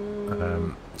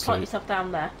going. Plant yourself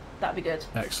down there. That'd be good.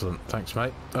 Excellent. Thanks,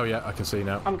 mate. Oh, yeah, I can see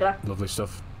now. Lovely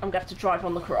stuff. I'm going to have to drive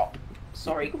on the crop.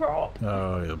 Sorry, crop.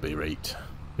 Oh, you'll be right.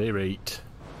 Be right.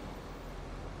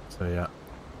 So, yeah.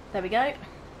 There we go.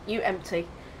 You empty.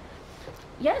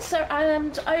 Yeah, so,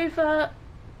 and over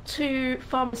to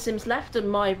Farmer Sim's left and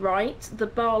my right, the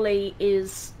barley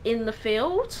is in the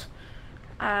field,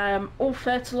 all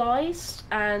fertilised,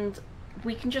 and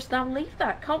we can just now leave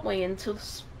that, can't we, until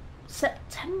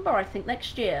September, I think,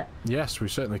 next year. Yes, we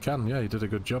certainly can. Yeah, you did a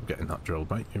good job getting that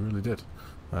drilled, mate. You really did.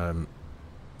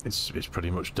 It's pretty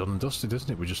much done and dusted,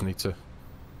 isn't it? We just need to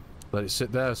let it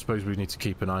sit there. I suppose we need to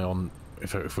keep an eye on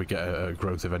if we get a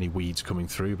growth of any weeds coming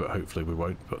through, but hopefully we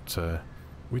won't. But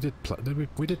we did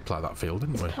plough that field,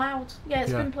 didn't we? It's ploughed. Yeah,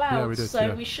 it's been ploughed. Yeah, we did,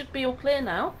 so we should be all clear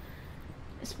now.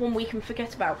 It's one we can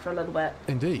forget about for a little bit.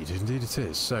 Indeed it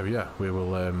is. So yeah, we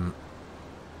will.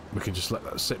 We can just let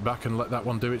that sit back and let that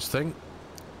one do its thing,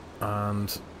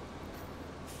 and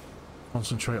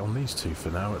concentrate on these two for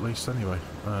now, at least. Anyway,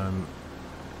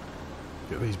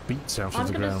 get these beets out of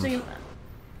the ground. Zoom.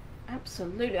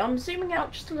 Absolutely, I'm zooming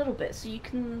out just a little bit so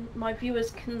my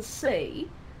viewers can see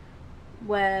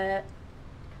where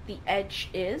the edge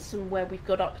is and where we've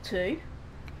got up to.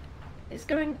 It's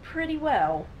going pretty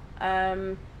well.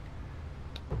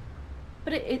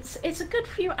 But it's a good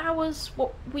few hours.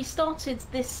 We started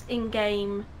this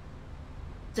in-game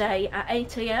day at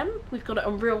 8 AM. We've got it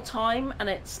on real time, and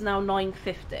it's now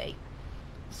 9:50.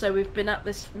 So we've been at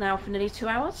this now for nearly 2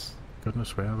 hours.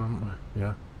 Goodness, we have, haven't we?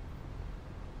 Yeah.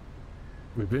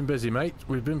 We've been busy, mate.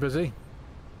 We've been busy.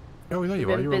 Oh, there you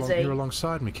are. You're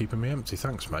alongside me, keeping me empty.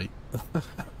 Thanks, mate.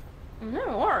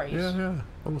 No worries. Yeah.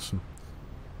 Awesome.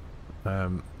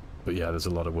 But yeah, there's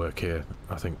a lot of work here.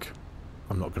 I think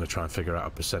I'm not going to try and figure out a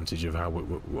percentage of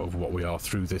of what we are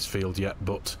through this field yet,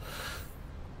 but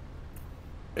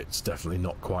it's definitely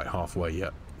not quite halfway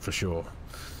yet, for sure.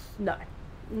 No.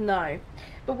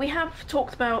 But we have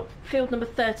talked about field number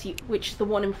 30, which is the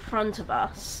one in front of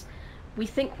us, we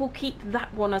think we'll keep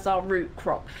that one as our root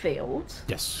crop field.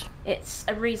 Yes. It's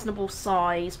a reasonable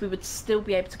size. We would still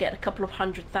be able to get a couple of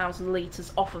 100,000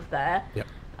 litres off of there. Yep.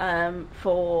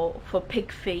 For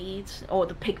pig feed, or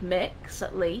the pig mix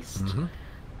at least.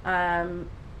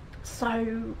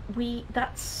 So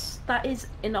that is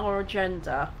in our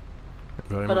agenda.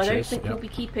 Very but much I don't is, think we'll be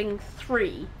keeping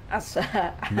 3 as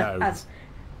no, as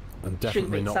and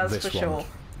definitely not that's this for one. Sure.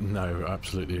 No,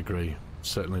 absolutely agree.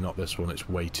 Certainly not this one. It's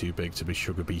way too big to be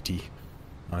sugar beety,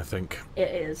 I think. It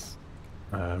is.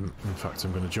 In fact,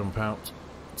 I'm going to jump out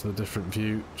to the different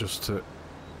view just to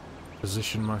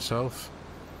position myself.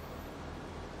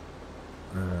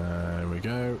 There we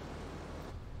go.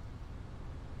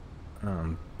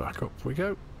 And back up we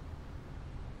go.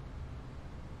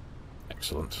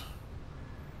 Excellent.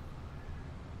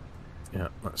 Yeah,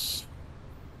 let's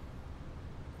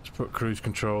put cruise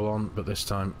control on, but this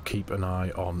time keep an eye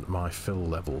on my fill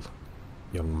level,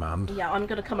 young man. Yeah, I'm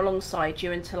going to come alongside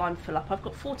you until I'm full up. I've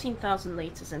got 14,000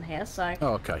 litres in here, so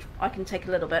Oh, okay. I can take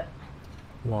a little bit.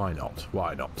 Why not?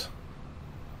 Why not?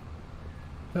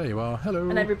 There you are. Hello.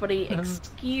 And everybody,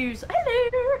 excuse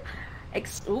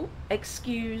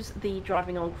the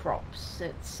driving on crops.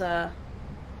 It's a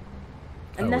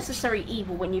necessary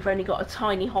evil when you've only got a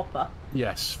tiny hopper.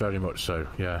 Yes, very much so.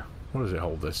 Yeah. What does it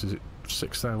hold? This is it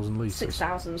 6,000 litres?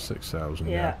 6,000. 6,000.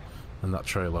 Yeah. And that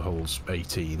trailer holds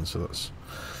 18, so that's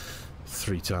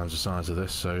 3 times the size of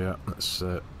this. So yeah, that's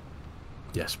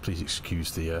yes. Please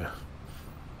excuse the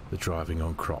driving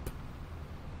on crop.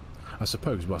 I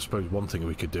suppose one thing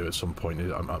we could do at some point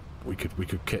is we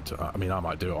could kit. I mean, I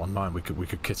might do it online. We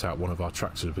could kit out one of our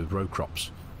tractors with row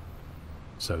crops,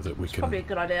 so that we can. Probably a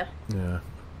good idea. Yeah,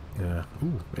 yeah.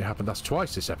 Ooh, it happened. That's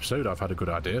twice this episode. I've had a good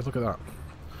idea. Look at that.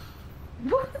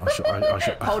 I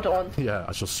shall, Hold on. Yeah,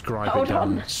 I shall scribe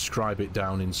it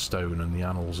down in stone in the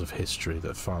annals of history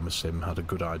that Farmer Sim had a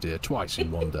good idea twice in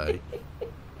one day.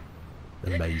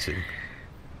 Amazing.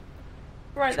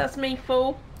 Right, that's me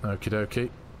full. Okie dokie.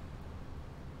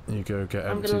 You go get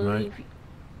empty, I'm mate.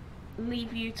 gonna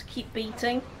leave you to keep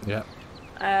beating. Yeah.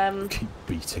 Keep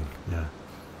beating. Yeah.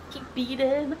 Keep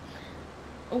beating.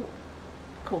 Oh,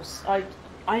 of course.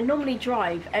 I normally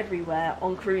drive everywhere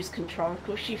on cruise control. Of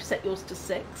course, you've set yours to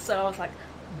 6, so I was like,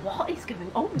 what is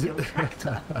going on with your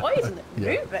tractor? Why isn't it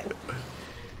moving?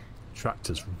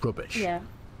 Tractor's rubbish. Yeah.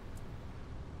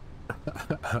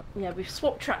 Yeah, we've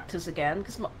swapped tractors again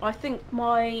because I think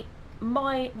the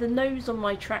nose on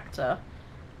my tractor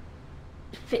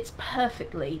fits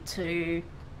perfectly to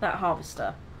that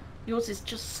harvester. Yours is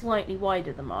just slightly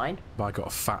wider than mine. I got a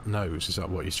fat nose. Is that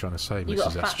what you're trying to say, Mrs. You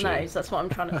got a fat SG? nose. That's what I'm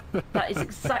trying to. That is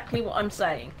exactly what I'm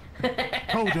saying.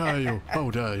 How dare you?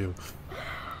 How dare you?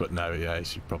 But no, yeah,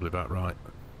 you're probably about right.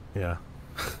 Yeah.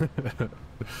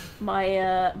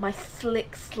 My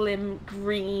slick, slim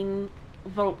green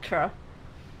Voltra.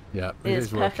 Yeah, is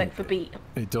perfect for beet.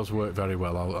 It does work very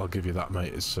well. I'll give you that,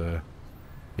 mate. It's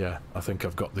yeah. I think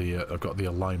I've got the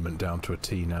alignment down to a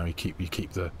T now. You keep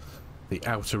the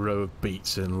outer row of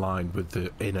beets in line with the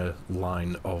inner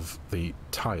line of the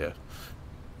tyre.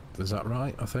 Is that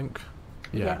right? I think.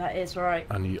 Yeah, that is right.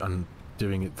 And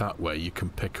doing it that way, you can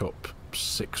pick up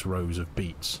 6 rows of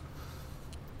beets.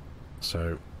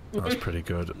 So that's pretty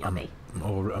good. Yummy.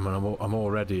 I'm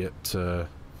already at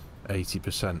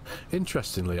 80%.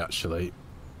 Interestingly, actually,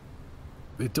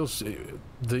 it does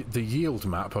the yield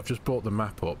map. I've just brought the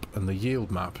map up, and the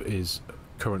yield map is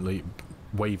currently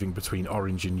waving between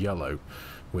orange and yellow,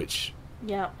 which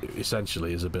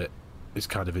essentially is it's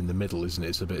kind of in the middle, isn't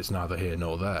it? It's neither here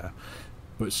nor there,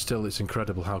 but still, it's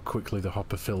incredible how quickly the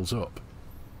hopper fills up.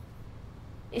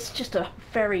 It's just a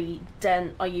very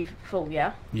dense. Are you full?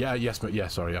 Yeah. Yeah. Yes. But yeah.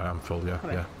 Sorry, I am full. Yeah.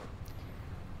 Yeah.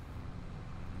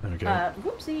 There we go.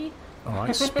 Whoopsie. All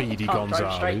right, Speedy Can't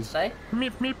drive straight Gonzales. today.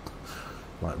 Meep meep.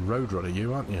 Like Roadrunner,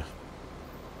 you aren't you?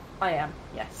 I am.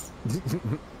 Yes.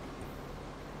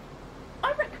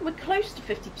 I reckon we're close to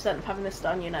 50% of having this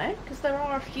done, you know, because there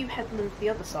are a few headlands the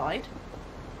other side.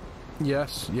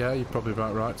 Yes, yeah, you're probably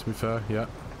about right, to be fair, yeah.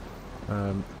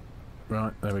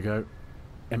 Right, there we go.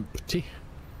 Empty.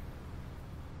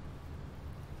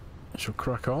 I shall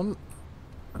crack on.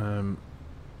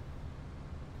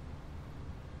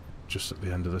 Just at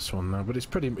the end of this one now, but it's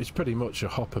pretty much a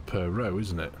hopper per row,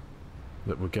 isn't it?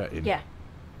 That we're getting. Yeah.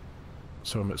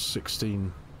 So I'm at 16.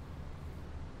 In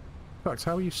fact,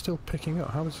 how are you still picking up?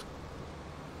 How is...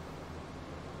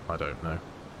 I don't know.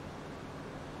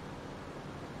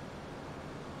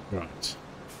 Right.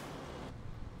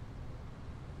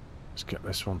 Let's get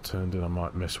this one turned in. I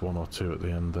might miss 1 or 2 at the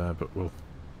end there, but we'll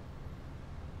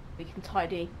we can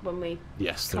tidy when we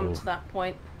Yes, come to that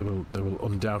point. There will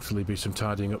undoubtedly be some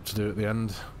tidying up to do at the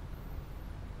end.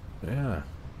 Yeah.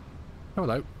 Oh,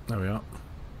 hello. There we are.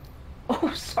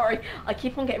 Oh, sorry. I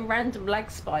keep on getting random lag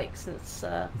spikes. It's.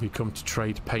 Have you come to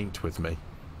trade paint with me?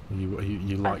 You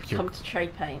like I've come to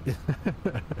trade paint.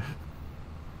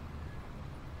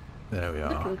 There we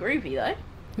are. Looking groovy though.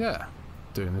 Yeah,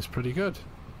 doing this pretty good.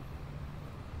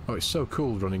 Oh, it's so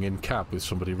cool running in cab with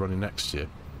somebody running next to you.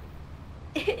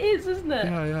 It is, isn't it?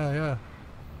 Yeah.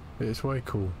 It's way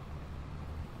cool.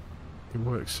 It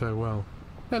works so well.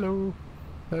 Hello.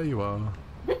 There you are.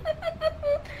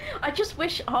 I just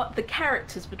wish the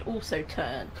characters would also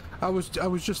turn. I was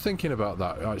just thinking about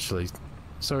that actually.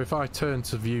 So if I turn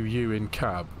to view you in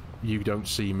cab, you don't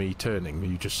see me turning.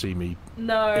 You just see me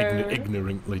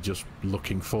ignorantly just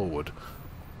looking forward.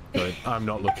 But I'm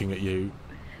not looking at you.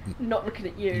 Not looking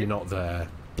at you. You're not there,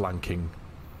 blanking.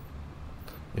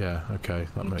 Yeah. Okay,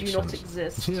 that makes sense. You do not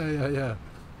exist. Yeah.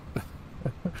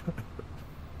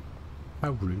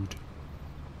 How rude.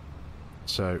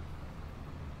 So.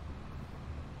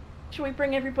 Shall we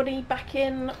bring everybody back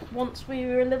in once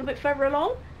we're a little bit further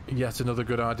along? Yet another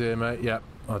good idea, mate. Yep.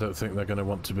 I don't think they're going to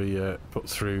want to be put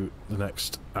through the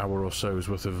next hour or so's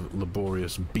worth of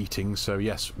laborious beating. So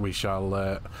yes, we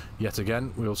shall yet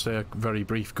again. We'll say a very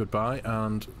brief goodbye,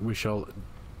 and we shall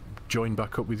join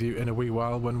back up with you in a wee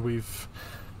while when we've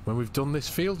done this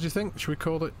field. Do you think? Should we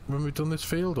call it when we've done this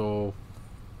field, or?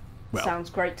 Well, sounds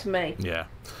great to me. Yeah.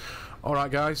 All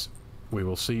right, guys. We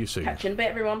will see you soon. Catch you in a bit,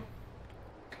 everyone.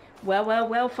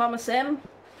 Well, Farmer Sim,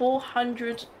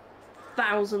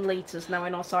 400,000 litres now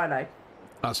in our silo.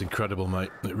 That's incredible, mate.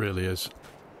 It really is.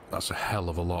 That's a hell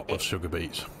of a lot of sugar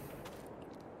beets.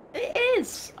 It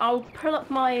is. I'll pull up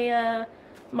my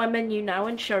my menu now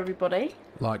and show everybody.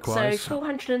 Likewise. So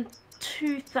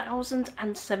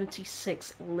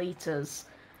 402,076 litres.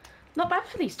 Not bad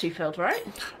for these two fields, right?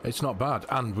 It's not bad,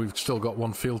 and we've still got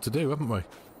one field to do, haven't we?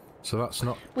 So that's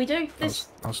not. We do. This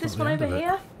that's one over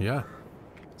here. Yeah.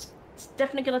 It's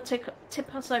definitely going to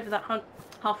tip us over that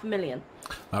 500,000.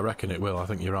 I reckon it will. I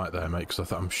think you're right there, mate,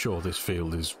 because I'm sure this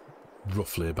field is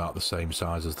roughly about the same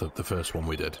size as the first one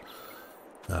we did.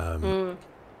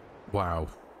 Wow,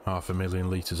 500,000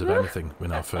 litres of anything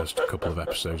in our first couple of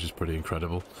episodes is pretty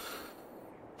incredible.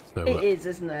 So, it is,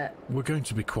 isn't it? We're going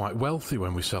to be quite wealthy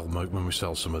when we sell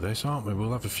some of this, aren't we?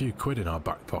 We'll have a few quid in our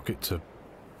back pocket to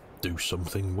do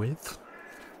something with.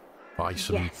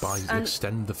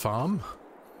 Extend the farm.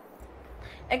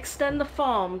 Extend the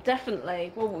farm,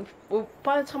 definitely. Well,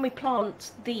 by the time we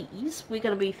plant these, we're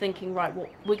going to be thinking, right, well,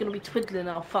 we're going to be twiddling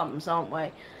our thumbs, aren't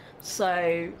we?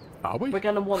 So, are we? We're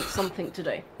going to want something to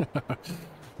do.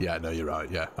 Yeah, no, you're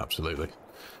right. Yeah, absolutely.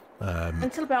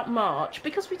 Until about March,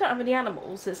 because we don't have any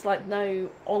animals, there's like no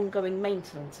ongoing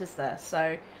maintenance, is there?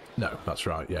 So. No, that's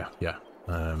right. Yeah.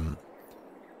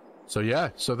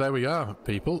 So there we are,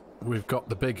 people. We've got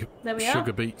the big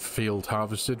sugar beet field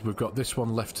harvested. We've got this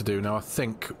one left to do. Now, I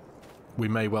think we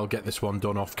may well get this one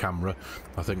done off camera.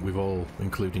 I think we've all,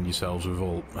 including yourselves, we've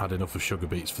all had enough of sugar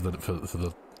beets for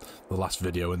the last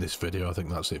video and this video. I think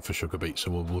that's it for sugar beets.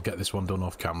 So we'll get this one done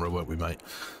off camera, won't we, mate?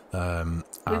 And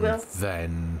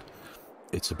then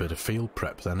it's a bit of field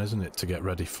prep then, isn't it, to get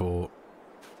ready for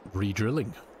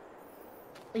re-drilling?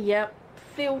 Yep.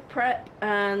 Field prep,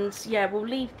 and yeah, we'll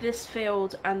leave this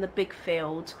field and the big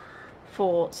field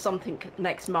for something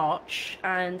next March,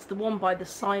 and the one by the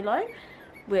silo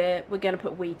we're going to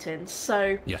put wheat in.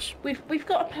 So yes, we've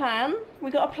got a plan.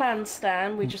 We've got a plan,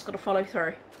 Stan. We just got to follow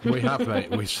through. We have,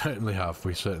 mate. We certainly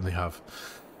have.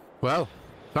 Well,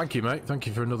 thank you, mate. Thank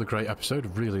you for another great episode.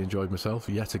 I've really enjoyed myself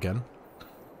yet again.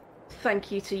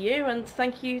 Thank you to you, and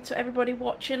thank you to everybody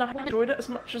watching. I hope you enjoyed it as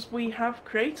much as we have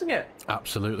creating it.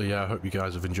 Absolutely, yeah. I hope you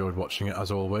guys have enjoyed watching it, as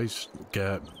always.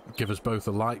 Give us both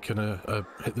a like and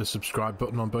hit the subscribe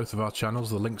button on both of our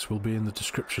channels. The links will be in the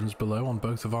descriptions below on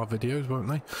both of our videos, won't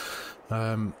they?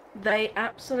 They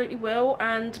absolutely will,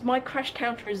 and my crash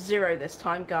counter is 0 this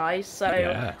time, guys, so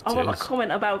yeah, I want a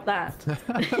comment about that.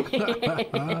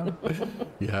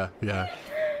 Yeah.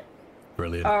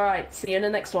 Brilliant. Alright, see you in the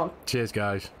next one. Cheers,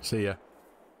 guys. See ya.